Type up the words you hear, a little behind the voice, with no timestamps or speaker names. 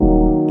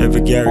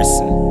every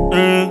garrison.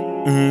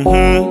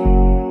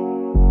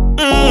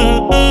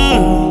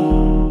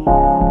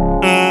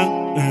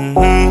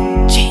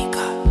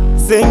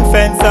 Zinc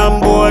fence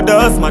and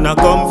borders, man I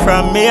come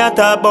from. Me I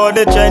talk about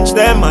the trench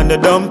them and the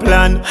dumb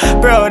plan.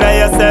 Proud of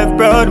yourself,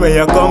 proud where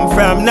you come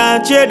from.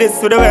 Now share this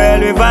to the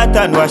world with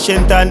and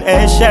Washington,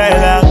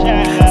 Sherlock.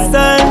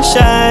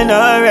 Sunshine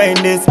or rain,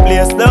 this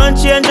place don't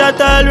change at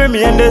all,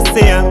 remain the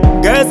same.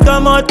 Girls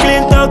come out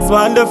clean talks,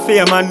 want the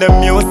fame and the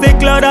music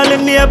loud, all the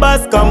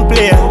neighbors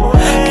complain.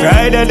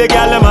 Friday the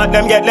gal them at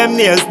them get them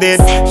nails did.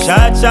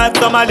 Shot,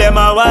 some of them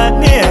a want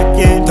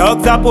naked.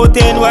 Thugs a put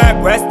in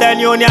work, Western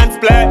Union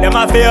split. Them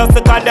a feel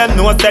sick cause them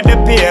know said the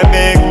pay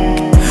big.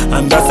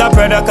 I'm just a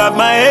product of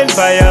my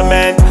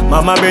environment.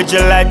 Mama bridge the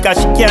light cause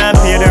she can't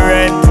pay the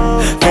rent.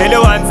 Feel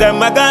the ones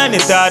them a gone,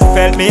 it hard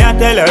felt me I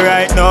tell her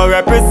right now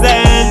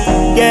represent.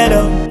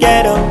 Ghetto,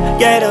 ghetto,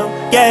 ghetto,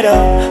 ghetto,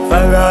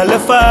 for all the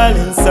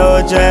fallen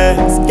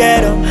soldiers.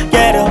 Ghetto,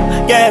 ghetto,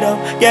 ghetto,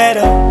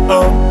 ghetto,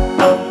 oh,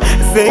 oh.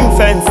 Zinc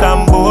fence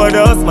and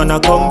borders, man I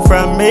come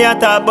from. Me I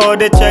talk about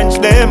the trench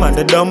them and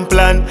the dumb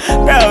plan.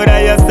 Proud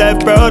of yourself,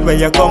 proud where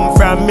you come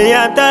from. Me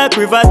I talk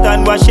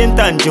Riverton,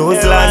 Washington,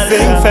 Jerusalem.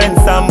 Zinc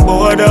fence and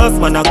borders,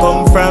 man I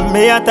come from.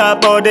 Me I talk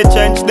about the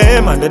trench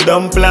them and the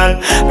dumb plan.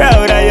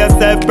 Proud of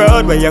yourself,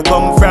 proud where you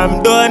come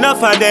from. Don't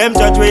enough of them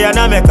judge we and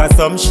I make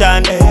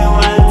assumption.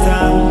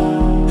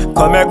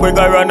 Come make we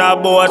go run a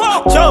boat.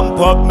 Jump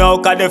up now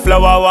cause the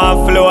flower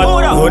want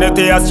float.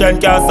 Unity and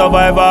strength can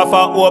survive off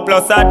a O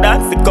plus a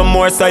that. Sick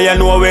more so you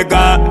know we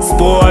got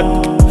sport.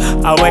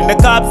 And when the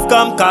cops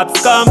come,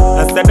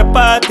 I said the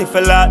party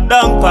for lock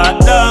down, part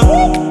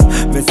down.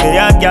 Me see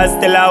a girl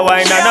still a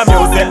wine and the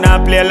music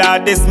now play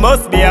like this.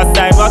 Must be a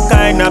sign, what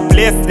kind of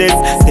place this?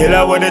 Still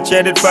I woulda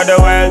traded for the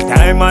world.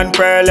 Time and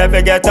pearl, if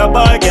you get a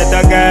boy, get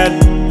a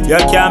girl. You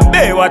can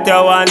be what you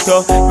want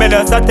to. Me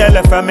just a tell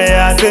you from me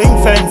a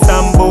Zinc fence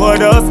and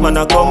borders, man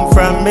I come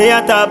from. Me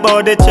I talk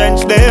about the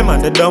trench them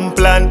and the dumb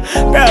plan.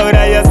 Proud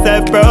of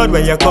yourself, proud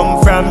where you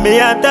come from.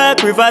 Me I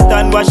talk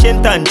Riverton,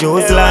 Washington,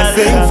 Jerusalem.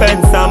 Zinc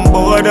fence and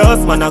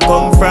borders, man I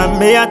come from.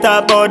 Me I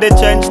talk about the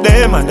trench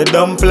them and the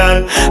dumb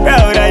plan.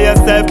 Proud of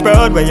yourself,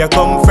 proud where you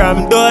come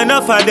from. Don't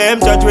enough of them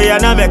judge we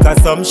and I make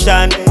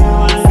assumption.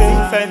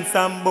 Zinc fence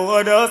and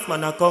borders,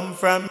 man I come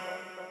from.